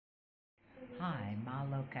Hi,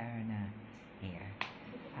 Malokarna here.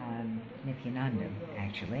 Nithyanandam,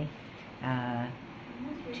 actually.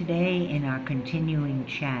 Today, in our continuing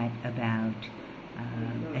chat about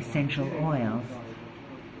essential oils,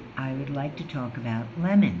 I would like to talk about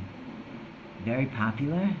lemon. Very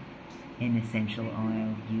popular in essential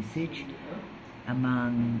oil usage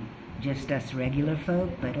among just us regular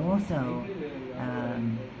folk, but also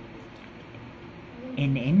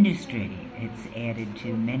in industry. It's added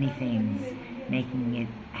to many things, making it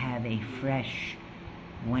have a fresh,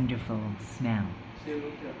 wonderful smell.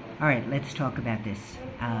 All right, let's talk about this.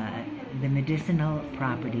 The medicinal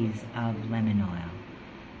properties of lemon oil.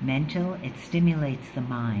 Mental, it stimulates the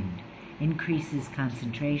mind, increases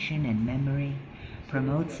concentration and memory,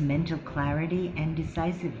 promotes mental clarity and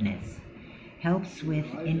decisiveness, helps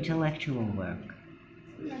with intellectual work.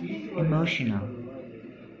 Emotional,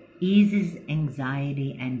 eases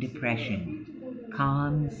anxiety and depression,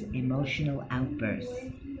 calms emotional outbursts,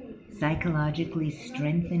 psychologically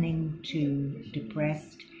strengthening to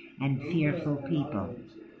depressed and fearful people,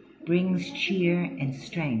 brings cheer and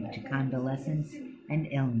strength to convalescence and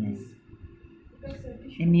illness.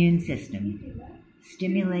 Immune system,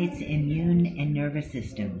 stimulates immune and nervous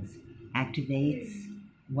systems, activates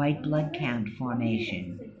white blood count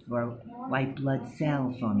formation or white blood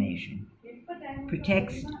cell formation,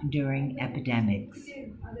 protects during epidemics.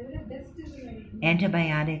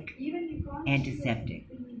 Antibiotic, antiseptic,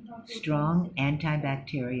 strong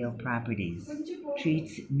antibacterial properties,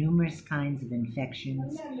 treats numerous kinds of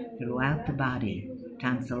infections throughout the body,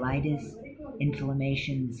 tonsillitis,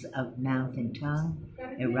 inflammations of mouth and tongue,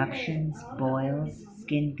 eruptions, boils,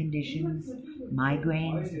 skin conditions,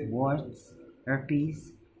 migraines, warts,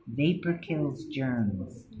 herpes, vapor kills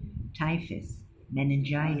germs, typhus,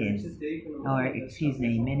 meningitis,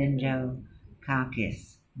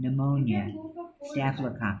 meningococcus, pneumonia,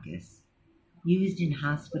 staphylococcus, used in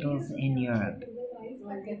hospitals in Europe.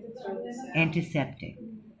 Antiseptic,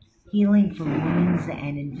 healing for wounds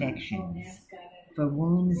and infections. For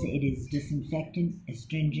wounds, it is disinfectant,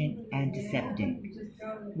 astringent, antiseptic.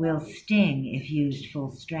 Will sting if used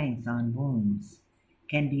full strength on wounds.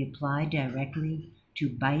 Can be applied directly to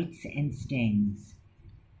bites and stings.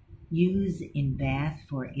 Use in bath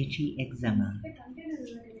for itchy eczema.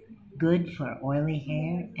 Good for oily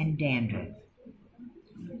hair and dandruff.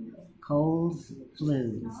 Colds,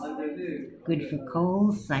 flus. Good for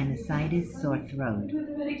colds, sinusitis, sore throat.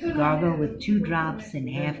 Gargle with 2 drops in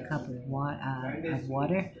half cup of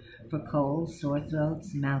water for colds, sore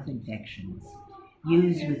throats, mouth infections.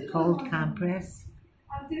 Use with cold compress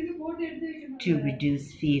to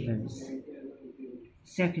reduce fevers.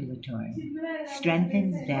 Circulatory,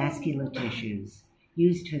 strengthens vascular tissues,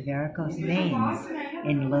 used for varicose veins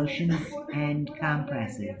in lotions and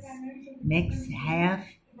compresses. Mix half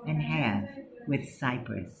and half with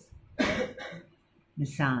cypress.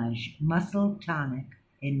 Massage, muscle tonic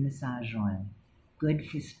in massage oil, good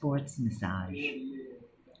for sports massage.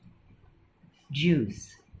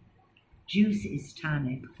 Juice, juice is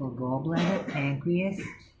tonic for gallbladder, pancreas,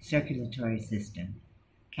 circulatory system,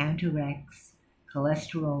 counteracts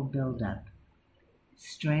cholesterol buildup,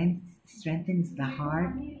 strengthens the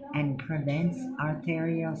heart and prevents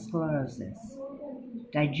arteriosclerosis.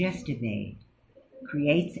 Digestive aid,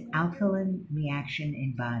 creates alkaline reaction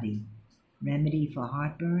in body, remedy for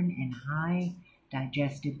heartburn and high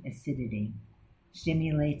digestive acidity,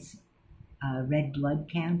 stimulates red blood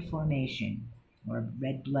count formation or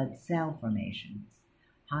red blood cell formations,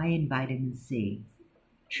 high in vitamin C,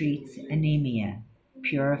 treats anemia,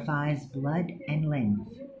 purifies blood and lymph.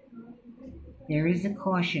 There is a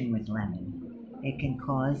caution with lemon. It can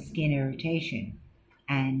cause skin irritation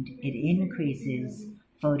and it increases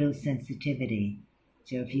photosensitivity.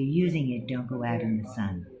 So if you're using it, don't go out in the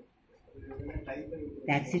sun.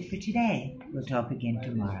 That's it for today. We'll talk again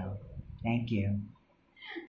tomorrow. Thank you.